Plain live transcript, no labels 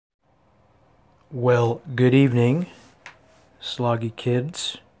Well, good evening, sloggy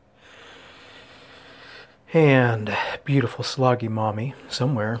kids, and beautiful sloggy mommy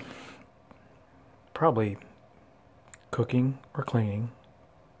somewhere, probably cooking or cleaning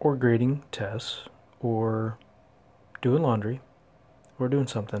or grading tests or doing laundry or doing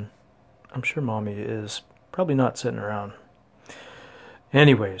something. I'm sure mommy is probably not sitting around.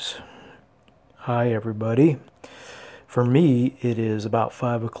 Anyways, hi everybody. For me, it is about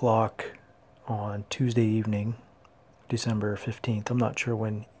 5 o'clock on Tuesday evening, December 15th. I'm not sure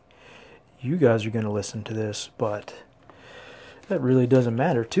when you guys are going to listen to this, but that really doesn't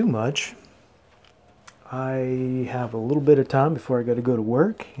matter too much. I have a little bit of time before I got to go to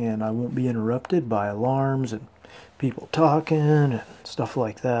work, and I won't be interrupted by alarms and people talking and stuff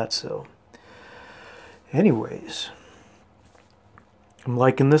like that. So anyways, I'm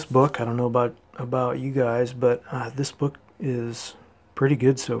liking this book. I don't know about you guys, but this book is pretty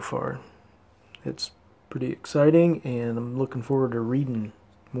good so far. It's pretty exciting, and I'm looking forward to reading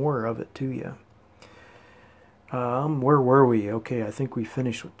more of it to you. Where were we? Okay, I think we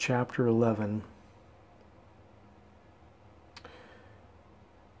finished with chapter 11.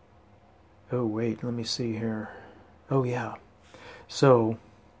 Oh, wait, let me see here. Oh, yeah. So,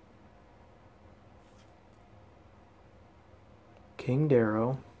 King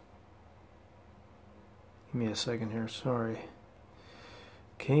Darrow. Give me a second here, sorry.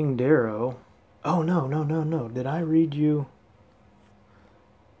 King Darrow. Oh, no. Did I read you?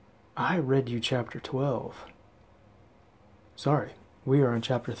 I read you chapter 12. Sorry, we are on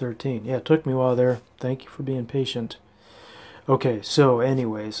chapter 13. Yeah, it took me a while there. Thank you for being patient. Okay, so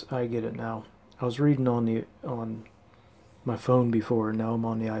anyways, I get it now. I was reading on my phone before, now I'm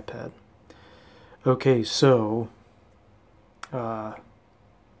on the iPad. Okay, so Aiden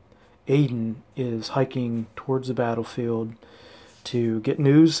is hiking towards the battlefield to get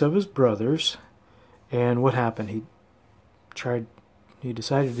news of his brothers. And what happened? He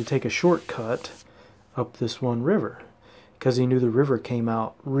decided to take a shortcut up this one river because he knew the river came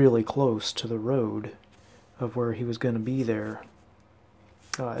out really close to the road of where he was going to be there,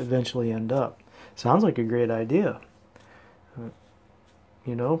 eventually end up. Sounds like a great idea,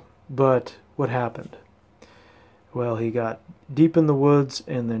 but what happened? Well, he got deep in the woods,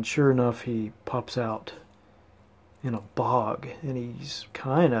 and then sure enough, he pops out in a bog, and he's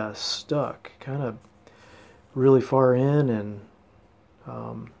kind of stuck, kind of really far in, and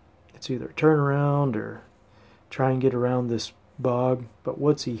it's either turn around or try and get around this bog. But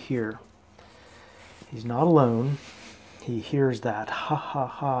what's he hear? He's not alone. He hears that ha ha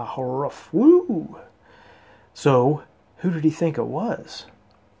ha ruff woo. So who did he think it was?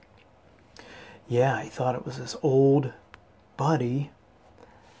 Yeah, he thought it was his old buddy.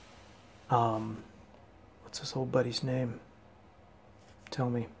 What's this old buddy's name? Tell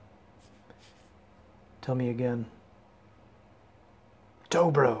me again.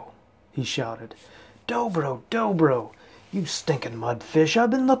 Dobro, he shouted. Dobro, you stinking mudfish,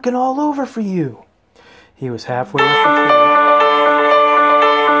 I've been looking all over for you. He was halfway up the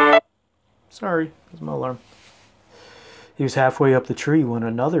tree. Sorry, that's my alarm. He was halfway up the tree when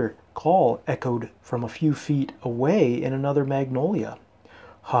another call echoed from a few feet away in another magnolia.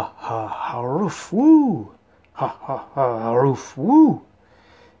 Ha ha ha roof woo! Ha ha ha roof woo!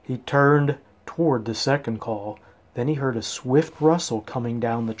 He turned toward the second call. Then he heard a swift rustle coming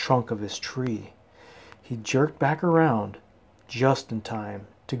down the trunk of his tree. He jerked back around just in time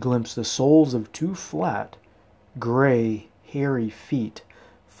to glimpse the soles of two flat, gray, hairy feet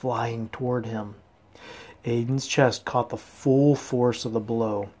flying toward him. Aiden's chest caught the full force of the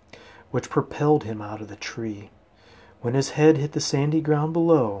blow, which propelled him out of the tree. When his head hit the sandy ground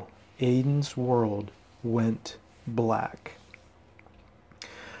below, Aiden's world went black.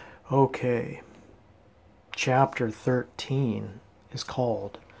 Okay. Chapter 13 is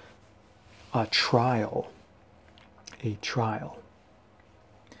called A Trial. A Trial.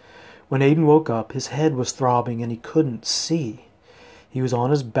 When Aiden woke up, his head was throbbing and he couldn't see. He was on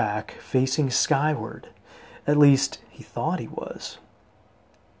his back, facing skyward. At least, he thought he was.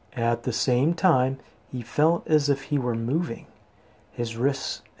 At the same time, he felt as if he were moving. His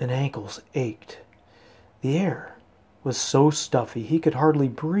wrists and ankles ached. The air was so stuffy he could hardly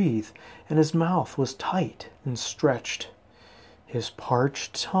breathe, and his mouth was tight and stretched. His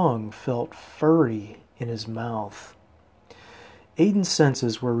parched tongue felt furry in his mouth. Aiden's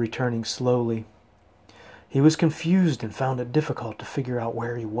senses were returning slowly. He was confused and found it difficult to figure out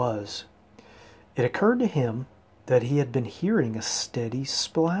where he was. It occurred to him that he had been hearing a steady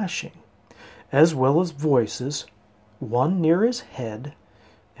splashing, as well as voices, one near his head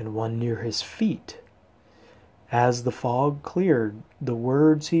and one near his feet. As the fog cleared, the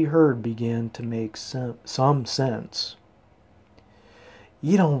words he heard began to make some sense.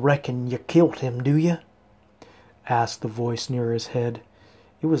 "You don't reckon you killed him, do you?" asked the voice near his head.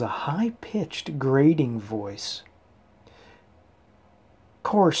 It was a high-pitched, grating voice.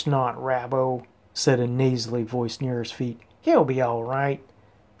 "Course not, Rabbo," said a nasally voice near his feet. "He'll be all right.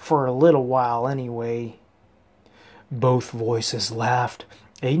 For a little while, anyway." Both voices laughed.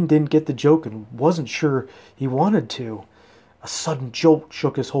 Aiden didn't get the joke and wasn't sure he wanted to. A sudden jolt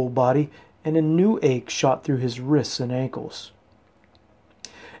shook his whole body, and a new ache shot through his wrists and ankles.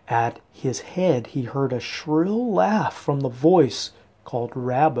 At his head, he heard a shrill laugh from the voice called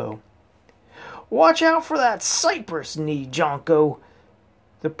Rabbo. "Watch out for that cypress knee, Jonko.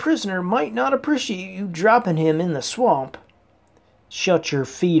 The prisoner might not appreciate you dropping him in the swamp." "Shut your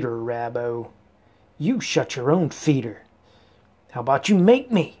feeder, Rabbo." "You shut your own feeder." "How about you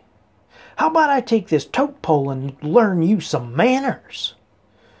make me?" "How about I take this tote pole and learn you some manners?"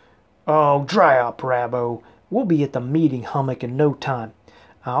 "Oh, dry up, Rabbo. We'll be at the meeting hummock in no time.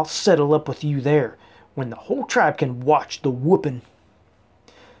 I'll settle up with you there, when the whole tribe can watch the whooping."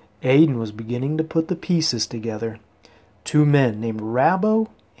 Aiden was beginning to put the pieces together. Two men named Rabbo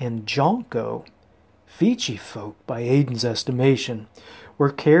and Jonko, Fiji folk by Aiden's estimation, were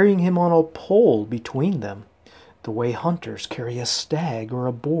carrying him on a pole between them, the way hunters carry a stag or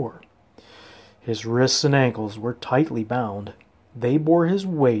a boar. His wrists and ankles were tightly bound. They bore his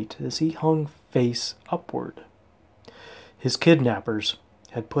weight as he hung face upward. His kidnappers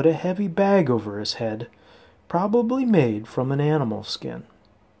had put a heavy bag over his head, probably made from an animal skin,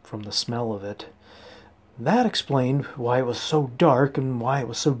 from the smell of it. That explained why it was so dark and why it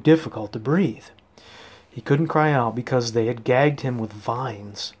was so difficult to breathe. He couldn't cry out because they had gagged him with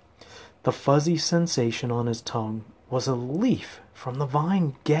vines. The fuzzy sensation on his tongue was a leaf from the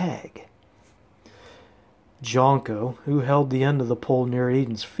vine gag. Jonko, who held the end of the pole near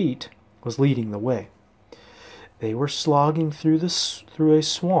Aiden's feet, was leading the way. They were slogging through a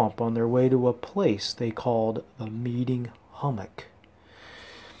swamp on their way to a place they called the meeting hummock.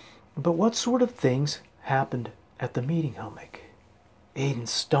 But what sort of things happened at the meeting hummock? Aiden's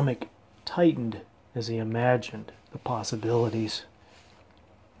stomach tightened as he imagined the possibilities.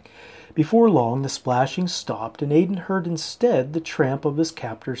 Before long, the splashing stopped, and Aiden heard instead the tramp of his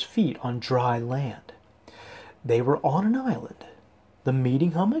captor's feet on dry land. They were on an island. The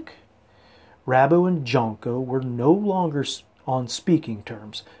meeting hummock? Rabbo and Jonko were no longer on speaking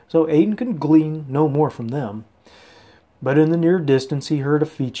terms, so Aiden could glean no more from them. But in the near distance he heard a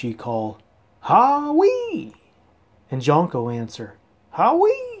Fiji call, "Ha-wee!" and Jonko answer,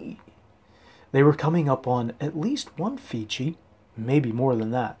 "Ha-wee!" They were coming up on at least one Fiji, maybe more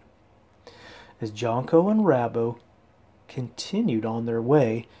than that. As Jonko and Rabbo continued on their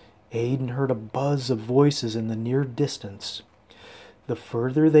way, Aiden heard a buzz of voices in the near distance. The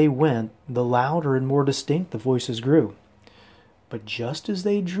further they went, the louder and more distinct the voices grew. But just as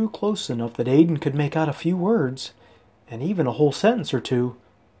they drew close enough that Aiden could make out a few words, and even a whole sentence or two,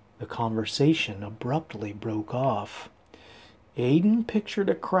 the conversation abruptly broke off. Aiden pictured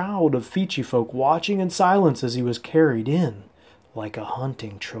a crowd of Fiji folk watching in silence as he was carried in, like a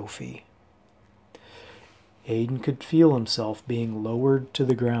hunting trophy. Aiden could feel himself being lowered to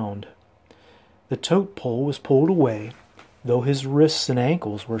the ground. The tote pole was pulled away, though his wrists and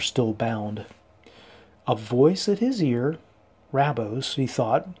ankles were still bound. A voice at his ear, Rabbo's, he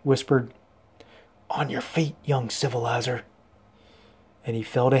thought, whispered, "On your feet, young civilizer." And he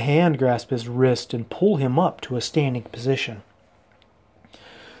felt a hand grasp his wrist and pull him up to a standing position.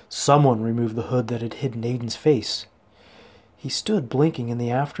 Someone removed the hood that had hidden Aiden's face. He stood blinking in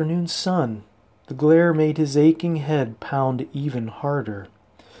the afternoon sun. The glare made his aching head pound even harder.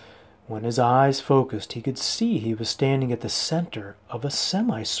 When his eyes focused, he could see he was standing at the center of a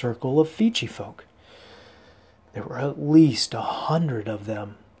semicircle of Fiji folk. There were at least 100 of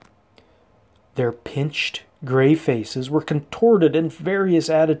them. Their pinched, gray faces were contorted in various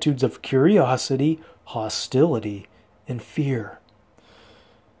attitudes of curiosity, hostility, and fear.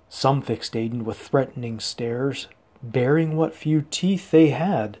 Some fixed Aiden with threatening stares, baring what few teeth they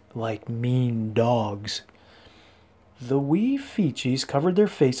had, like mean dogs. The wee Fijis covered their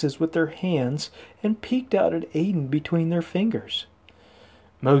faces with their hands and peeked out at Aiden between their fingers.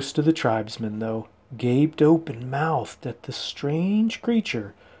 Most of the tribesmen, though, gaped open-mouthed at the strange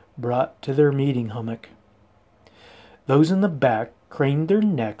creature brought to their meeting hummock. Those in the back craned their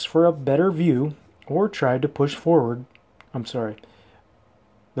necks for a better view or tried to push forward.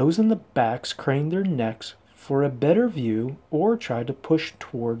 Those in the backs craned their necks for a better view or tried to push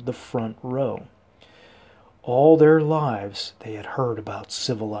toward the front row. All their lives they had heard about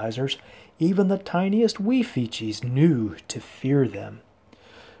civilizers, Even the tiniest wee Feechees knew to fear them.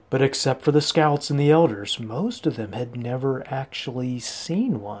 But except for the scouts and the elders, most of them had never actually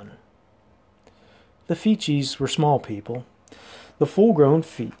seen one. The Feechees were small people. The full-grown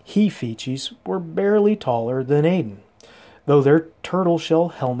he Feechees were barely taller than Aiden, though their turtle shell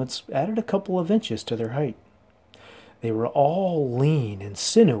helmets added a couple of inches to their height. They were all lean and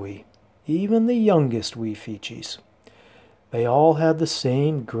sinewy, even the youngest wee Feechees. They all had the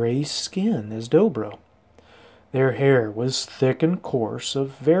same gray skin as Dobro. Their hair was thick and coarse,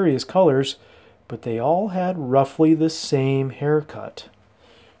 of various colors, but they all had roughly the same haircut.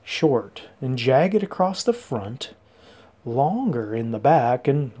 Short and jagged across the front, longer in the back,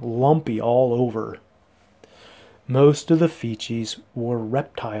 and lumpy all over. Most of the Feechees wore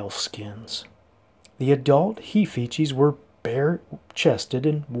reptile skins. The adult he Feechees were bare-chested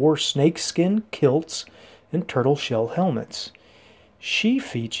and wore snakeskin kilts and turtle shell helmets. She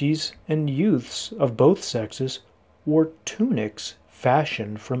Feechees and youths of both sexes wore tunics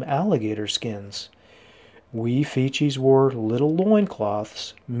fashioned from alligator skins. Wee Feechees wore little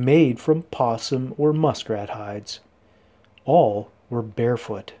loincloths made from possum or muskrat hides. All were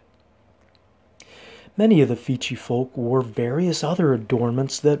barefoot. Many of the Feechee folk wore various other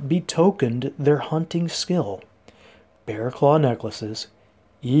adornments that betokened their hunting skill. Bear claw necklaces,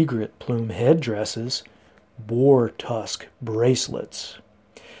 egret plume headdresses, boar tusk bracelets.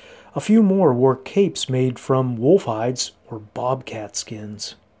 A few more wore capes made from wolf hides or bobcat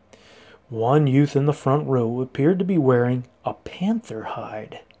skins. One youth in the front row appeared to be wearing a panther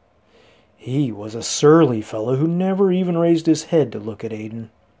hide. He was a surly fellow who never even raised his head to look at Aiden.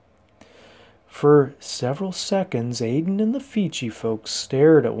 For several seconds, Aiden and the Feechee folks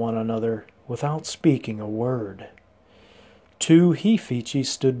stared at one another without speaking a word. Two he Feechees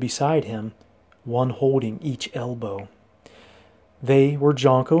stood beside him, one holding each elbow. They were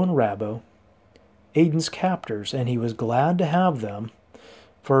Jonko and Rabo, Aiden's captors, and he was glad to have them,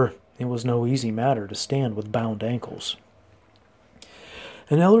 for it was no easy matter to stand with bound ankles.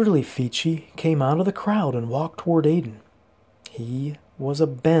 An elderly Feechee came out of the crowd and walked toward Aiden. He was a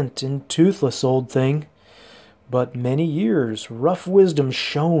bent and toothless old thing, but many years' rough wisdom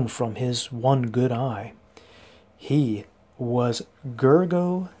shone from his one good eye. He was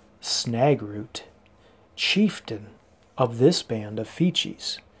Gurgo Snagroot, chieftain of this band of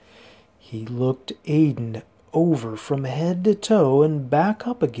Feechees. He looked Aiden over from head to toe and back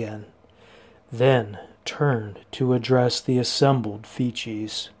up again, then turned to address the assembled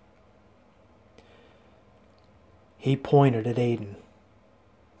Feechees. He pointed at Aiden.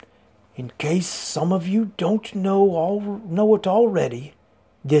 In case some of you don't know it already,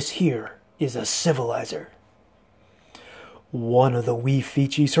 this here is a civilizer. One of the wee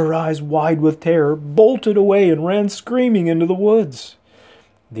Feechees, her eyes wide with terror, bolted away and ran screaming into the woods.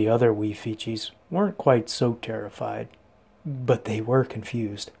 The other wee Feechees weren't quite so terrified, but they were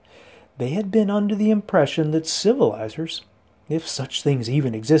confused. They had been under the impression that civilizers, if such things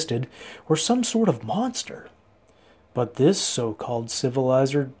even existed, were some sort of monster. But this so-called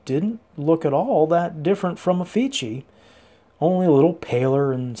civilizer didn't look at all that different from a Feechee, only a little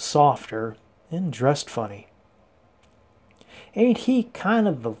paler and softer, and dressed funny. Ain't he kind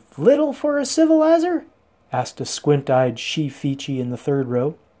of little for a civilizer? Asked a squint-eyed she Feechee in the third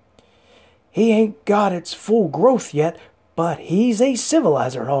row. He ain't got its full growth yet, but he's a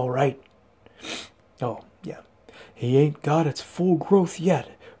civilizer all right. Oh, yeah. He ain't got its full growth yet,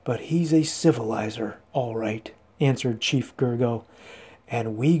 but he's a civilizer all right, answered Chief Gurgo,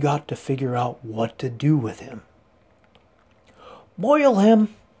 and we got to figure out what to do with him. Boil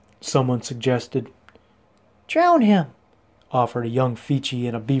him, someone suggested. Drown him, offered a young Feechee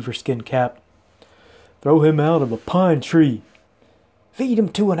in a beaverskin cap. Throw him out of a pine tree. Feed him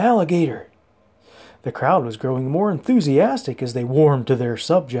to an alligator. The crowd was growing more enthusiastic as they warmed to their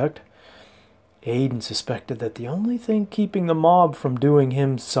subject. Aiden suspected that the only thing keeping the mob from doing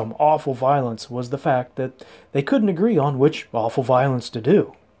him some awful violence was the fact that they couldn't agree on which awful violence to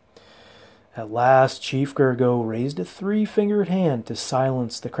do. At last, Chief Gurgo raised a 3-fingered hand to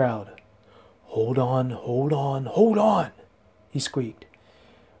silence the crowd. Hold on, hold on, hold on, he squeaked.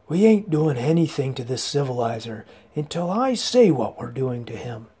 We ain't doing anything to this civilizer until I say what we're doing to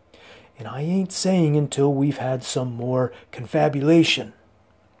him. And I ain't saying until we've had some more confabulation.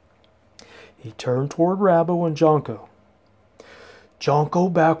 He turned toward Rabo and Jonko.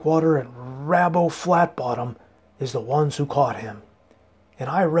 Jonko Backwater and Rabo Flatbottom is the ones who caught him, and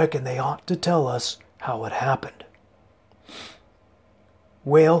I reckon they ought to tell us how it happened.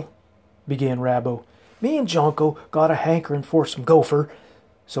 Well, began Rabo, me and Jonko got a hankering for some gopher,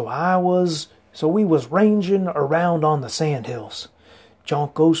 so we was ranging around on the sandhills.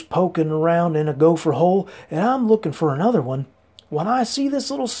 Jonko's poking around in a gopher hole, and I'm looking for another one, when I see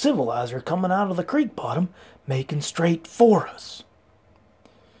this little civilizer coming out of the creek bottom, making straight for us.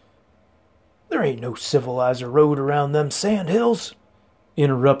 There ain't no civilizer road around them sand hills,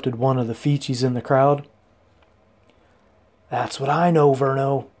 interrupted one of the Feechies in the crowd. That's what I know,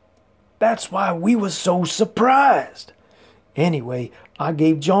 Verno. That's why we was so surprised. Anyway, I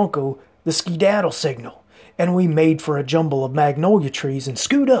gave Jonko the skedaddle signal, and we made for a jumble of magnolia trees and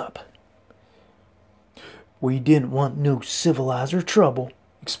scoot up. We didn't want no civilizer trouble,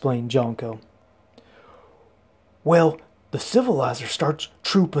 explained Jonko. Well, the civilizer starts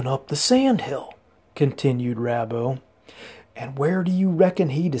trooping up the sand hill, continued Rabo. And where do you reckon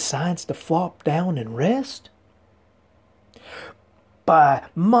he decides to flop down and rest? By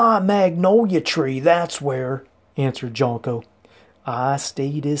my magnolia tree, that's where, answered Jonko. I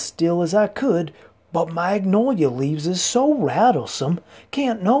stayed as still as I could, but magnolia leaves is so rattlesome,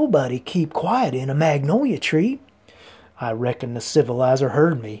 can't nobody keep quiet in a magnolia tree. I reckon the civilizer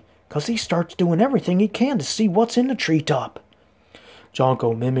heard me, 'cause he starts doing everything he can to see what's in the treetop.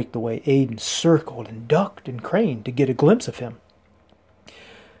 Jonko mimicked the way Aiden circled and ducked and craned to get a glimpse of him.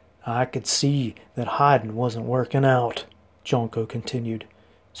 I could see that hiding wasn't working out, Jonko continued,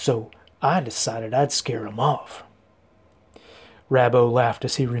 so I decided I'd scare him off. Rabo laughed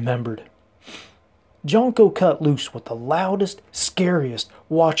as he remembered. Jonko cut loose with the loudest, scariest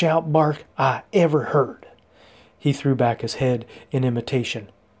watch-out bark I ever heard. He threw back his head in imitation.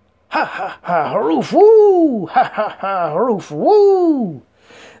 Ha ha ha, haroof woo! Ha ha ha, haroof woo!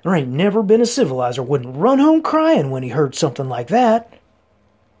 There ain't never been a civilizer wouldn't run home crying when he heard something like that.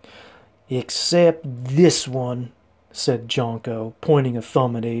 Except this one, said Jonko, pointing a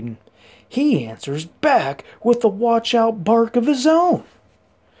thumb at Aiden. He answers back with the watch-out bark of his own.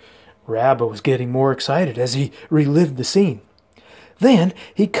 Rabo was getting more excited as he relived the scene. Then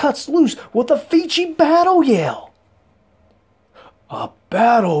he cuts loose with a Feechie battle yell. A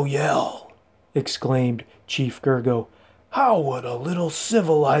battle yell, exclaimed Chief Gergo. How would a little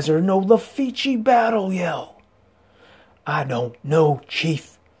civilizer know the Feechie battle yell? I don't know,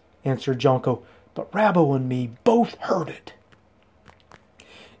 Chief, answered Jonko, but Rabo and me both heard it.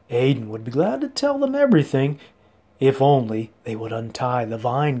 Aiden would be glad to tell them everything, if only they would untie the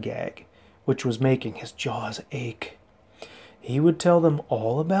vine gag, which was making his jaws ache. He would tell them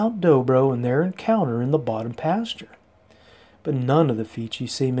all about Dobro and their encounter in the bottom pasture. But none of the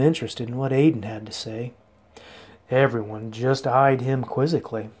Feechies seemed interested in what Aiden had to say. Everyone just eyed him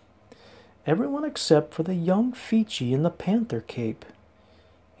quizzically. Everyone except for the young Feechie in the panther cape.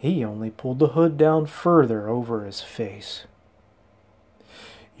 He only pulled the hood down further over his face.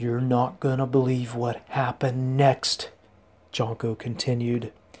 You're not gonna believe what happened next, Jonko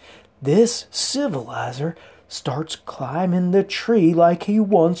continued. This civilizer starts climbing the tree like he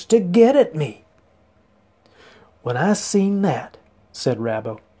wants to get at me. When I seen that, said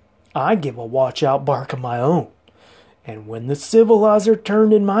Rabo, I give a watch-out bark of my own. And when the civilizer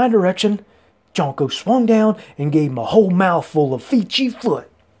turned in my direction, Jonko swung down and gave him a whole mouthful of Feechie foot.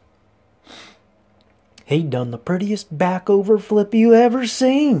 He done the prettiest back-over flip you ever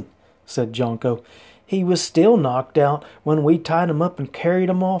seen, said Jonko. He was still knocked out when we tied him up and carried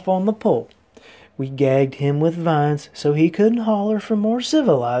him off on the pole. We gagged him with vines so he couldn't holler for more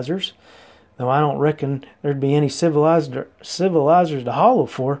civilizers, though I don't reckon there'd be any civilizers to holler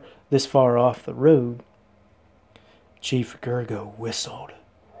for this far off the road. Chief Gergo whistled.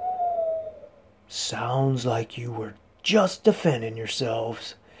 Sounds like you were just defending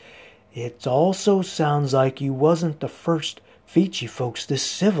yourselves. It also sounds like you wasn't the first Feechie folks this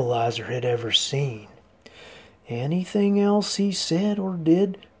civilizer had ever seen. Anything else he said or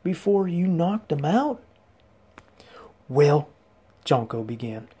did before you knocked him out? Well, Jonko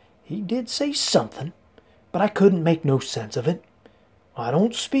began, he did say something, but I couldn't make no sense of it. I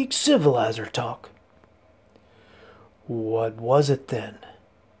don't speak civilizer talk. What was it then?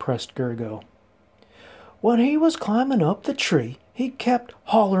 Pressed Gergo. When he was climbing up the tree, he kept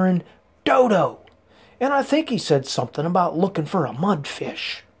hollering, Dodo! And I think he said something about looking for a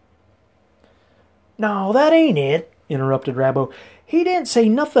mudfish. No, that ain't it, interrupted Rabo. He didn't say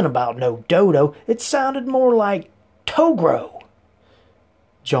nothing about no dodo. It sounded more like Togro.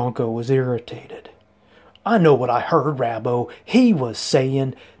 Jonko was irritated. I know what I heard, Rabo. He was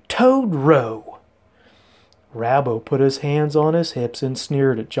saying Toad Row. Rabo put his hands on his hips and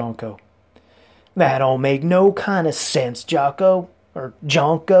sneered at Jonko. That don't make no kind of sense, Jonko.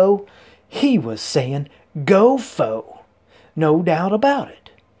 He was saying Gofo. No doubt about it.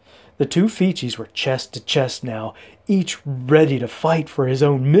 The two Feechies were chest to chest now, each ready to fight for his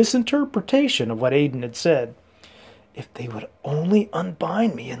own misinterpretation of what Aiden had said. If they would only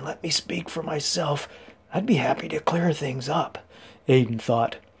unbind me and let me speak for myself, I'd be happy to clear things up, Aiden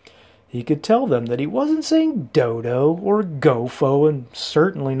thought. He could tell them that he wasn't saying Dodo or Gofo and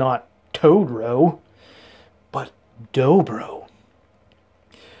certainly not Toadro, but Dobro.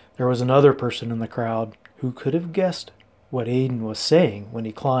 There was another person in the crowd who could have guessed what Aiden was saying when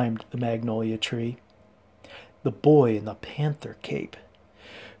he climbed the magnolia tree. The boy in the panther cape,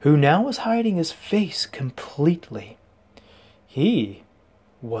 who now was hiding his face completely. He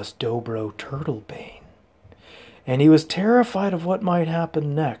was Dobro Turtlebane, and he was terrified of what might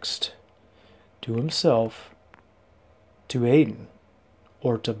happen next, to himself, to Aiden,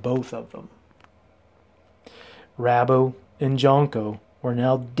 or to both of them. Rabo and Jonko were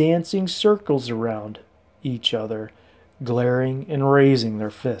now dancing circles around each other, glaring and raising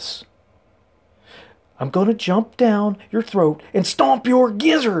their fists. I'm going to jump down your throat and stomp your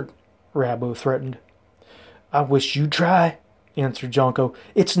gizzard, Rabo threatened. I wish you'd try, answered Jonko.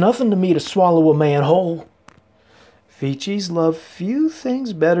 It's nothing to me to swallow a man whole. Feechies love few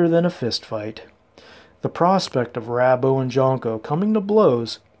things better than a fist fight. The prospect of Rabo and Jonko coming to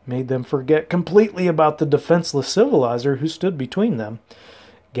blows made them forget completely about the defenseless civilizer who stood between them,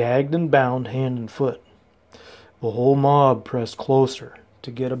 gagged and bound hand and foot. The whole mob pressed closer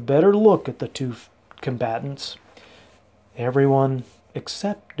to get a better look at the two combatants. Everyone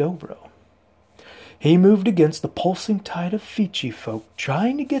except Dobro. He moved against the pulsing tide of Feechie folk,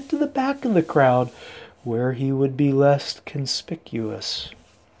 trying to get to the back of the crowd where he would be less conspicuous.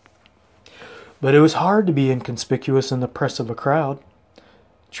 But it was hard to be inconspicuous in the press of a crowd.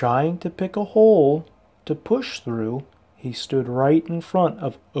 Trying to pick a hole to push through, he stood right in front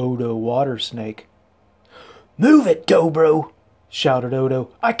of Odo Watersnake. Move it, Dobro, shouted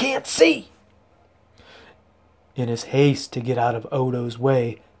Odo. I can't see. In his haste to get out of Odo's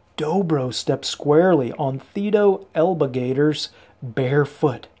way, Dobro stepped squarely on Thedo Elbagator's bare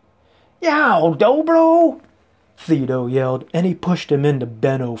foot. Yow, Dobro! Thedo yelled, and he pushed him into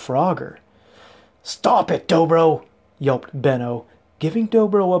Benno Frogger. Stop it, Dobro! Yelped Benno, giving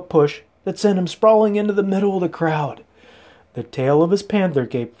Dobro a push that sent him sprawling into the middle of the crowd, the tail of his panther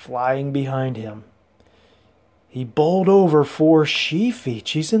cape flying behind him. He bowled over 4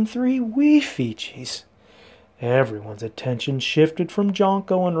 she-Feechies and 3 wee-Feechies. Everyone's attention shifted from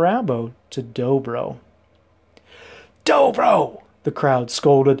Jonko and Rabo to Dobro. Dobro! The crowd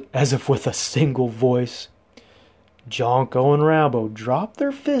scolded, as if with a single voice. Jonko and Rabo dropped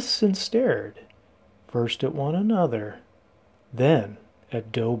their fists and stared, first at one another, then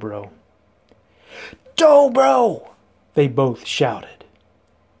at Dobro. Dobro! They both shouted.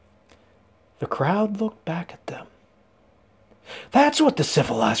 The crowd looked back at them. That's what the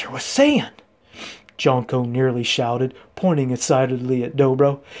civilizer was saying, Jonko nearly shouted, pointing excitedly at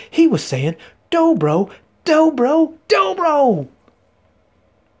Dobro. He was saying, Dobro, Dobro, Dobro!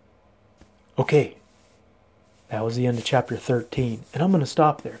 Okay, that was the end of chapter 13, and I'm going to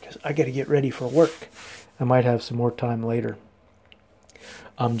stop there because I got to get ready for work. I might have some more time later.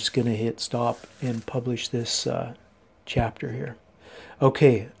 I'm just going to hit stop and publish this chapter here.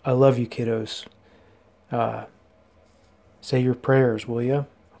 Okay, I love you, kiddos. Say your prayers, will you?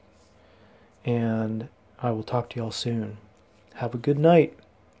 And I will talk to y'all soon. Have a good night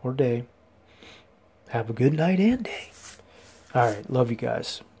or day. Have a good night and day. All right, love you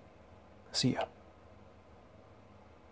guys. See ya.